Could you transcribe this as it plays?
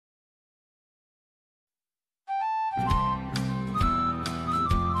It's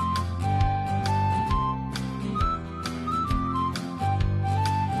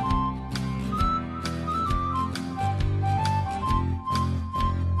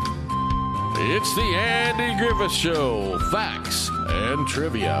the Andy Griffith Show, Facts and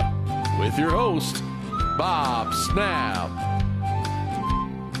Trivia, with your host, Bob Snap.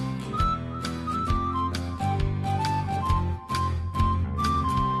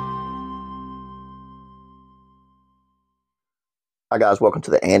 Hi, guys. Welcome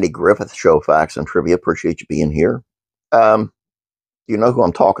to the Andy Griffith Show, Facts and Trivia. Appreciate you being here. You know who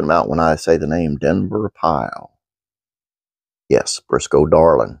I'm talking about when I say the name Denver Pyle? Yes, Briscoe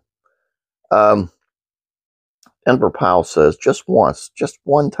darling. Denver Pyle says just once, just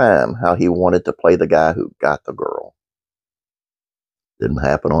one time, how he wanted to play the guy who got the girl. Didn't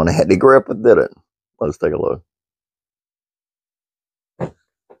happen on Andy Griffith, did it? Let's take a look.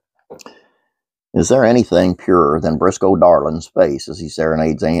 Is there anything purer than Briscoe Darling's face as he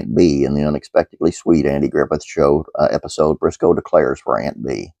serenades Aunt Bee in the unexpectedly sweet Andy Griffith Show episode Briscoe Declares for Aunt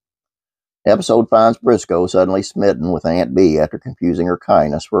Bee? The episode finds Briscoe suddenly smitten with Aunt Bee after confusing her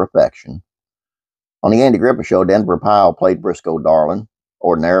kindness for affection. On the Andy Griffith Show, Denver Pyle played Briscoe Darling,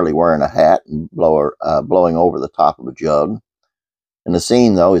 ordinarily wearing a hat and blowing over the top of a jug. In the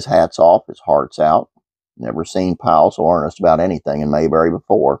scene, though, his hat's off, his heart's out. Never seen Pyle so earnest about anything in Mayberry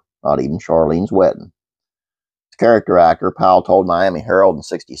before, not even Charlene's wedding. As character actor, Pyle told Miami Herald in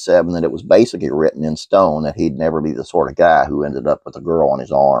 '67 that it was basically written in stone that he'd never be the sort of guy who ended up with a girl on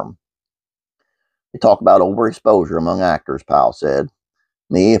his arm. They talk about overexposure among actors, Pyle said.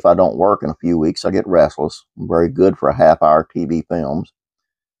 Me, if I don't work in a few weeks, I get restless. I'm very good for half-hour TV films.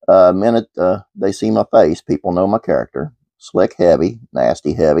 Minute they see my face, people know my character. Slick heavy,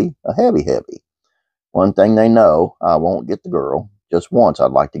 nasty heavy, a heavy heavy. One thing they know, I won't get the girl. Just once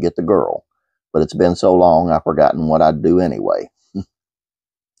I'd like to get the girl. But it's been so long, I've forgotten what I'd do anyway.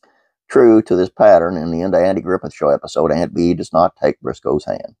 True to this pattern, in the end of Andy Griffith Show episode, Aunt Bee does not take Briscoe's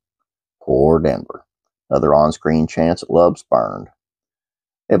hand. Poor Denver. Another on-screen chance at love spurned.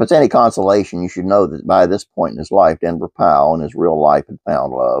 If it's any consolation, you should know that by this point in his life, Denver Pyle in his real life had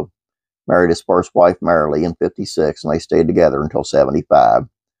found love. Married his first wife, Beverly, in '56, and they stayed together until '75,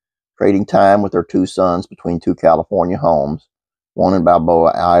 trading time with their two sons between two California homes, one in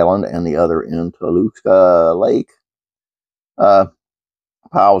Balboa Island and the other in Toluca Lake. Pyle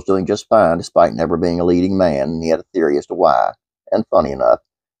was doing just fine despite never being a leading man, and he had a theory as to why. And funny enough,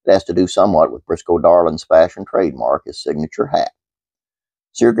 it has to do somewhat with Briscoe Darling's fashion trademark, his signature hat.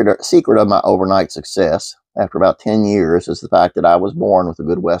 Secret of my overnight success, after about 10 years, is the fact that I was born with a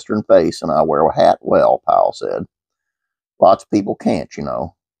good Western face and I wear a hat well, Pyle said. Lots of people can't, you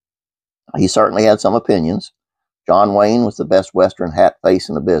know. He certainly had some opinions. John Wayne was the best Western hat face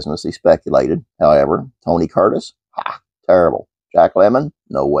in the business, he speculated. However, Tony Curtis? Ha! Terrible. Jack Lemmon?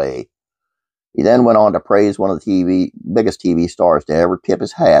 No way. He then went on to praise one of the biggest TV stars to ever tip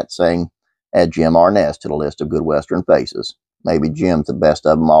his hat, saying, add Jim Arness to the list of good Western faces. Maybe Jim's the best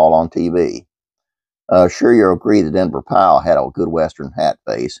of them all on TV. Sure, you'll agree that Denver Pyle had a good Western hat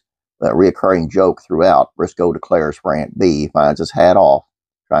face. That reoccurring joke throughout, Briscoe Declares for Aunt Bee, finds his hat off,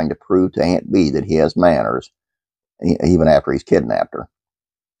 trying to prove to Aunt Bee that he has manners, even after he's kidnapped her.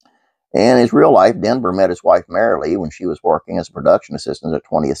 In his real life, Denver met his wife Beverly when she was working as a production assistant at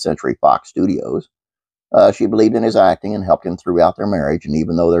 20th Century Fox Studios. She believed in his acting and helped him throughout their marriage, and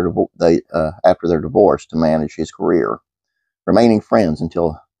even though after their divorce, to manage his career, remaining friends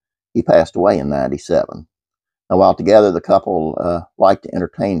until he passed away in '97. Now, while together, the couple liked to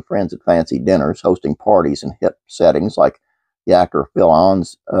entertain friends at fancy dinners, hosting parties in hip settings like the actor Phil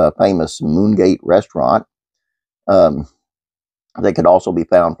On's famous Moongate restaurant. They could also be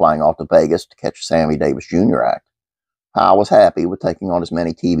found flying off to Vegas to catch a Sammy Davis Jr. act. Pyle was happy with taking on as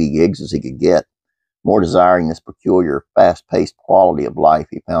many TV gigs as he could get. More desiring this peculiar, fast-paced quality of life,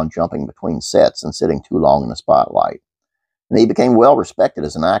 he found jumping between sets and sitting too long in the spotlight. And he became well respected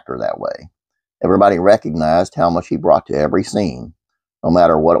as an actor that way. Everybody recognized how much he brought to every scene, no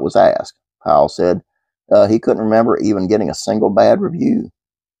matter what it was asked. Pyle said he couldn't remember even getting a single bad review.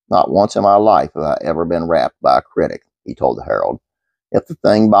 Not once in my life have I ever been rapped by a critic, he told the Herald. If the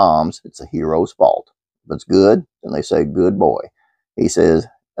thing bombs, it's the hero's fault. If it's good, then they say, good boy. He says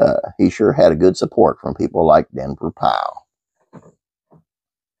he sure had a good support from people like Denver Pyle.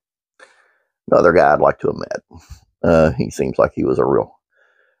 Another guy I'd like to have met. He seems like he was a real...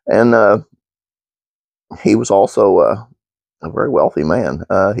 And he was also a very wealthy man.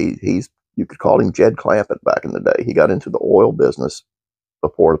 You could call him Jed Clampett back in the day. He got into the oil business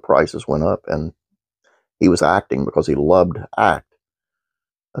before the prices went up, and he was acting because he loved to act.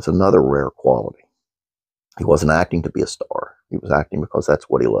 That's another rare quality. He wasn't acting to be a star. He was acting because that's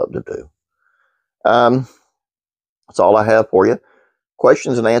what he loved to do. That's all I have for you.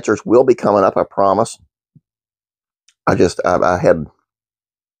 Questions and answers will be coming up, I promise. I had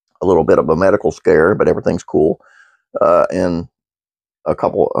a little bit of a medical scare, but everything's cool. And a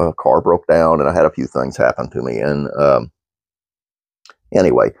car broke down, and I had a few things happen to me. And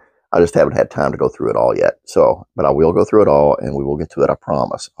anyway, I just haven't had time to go through it all yet. So, but I will go through it all, and we will get to it, I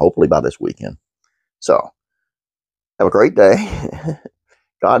promise. Hopefully by this weekend. So, have a great day.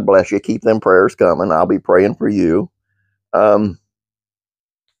 God bless you. Keep them prayers coming. I'll be praying for you. God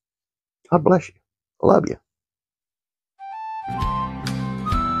bless you. I love you.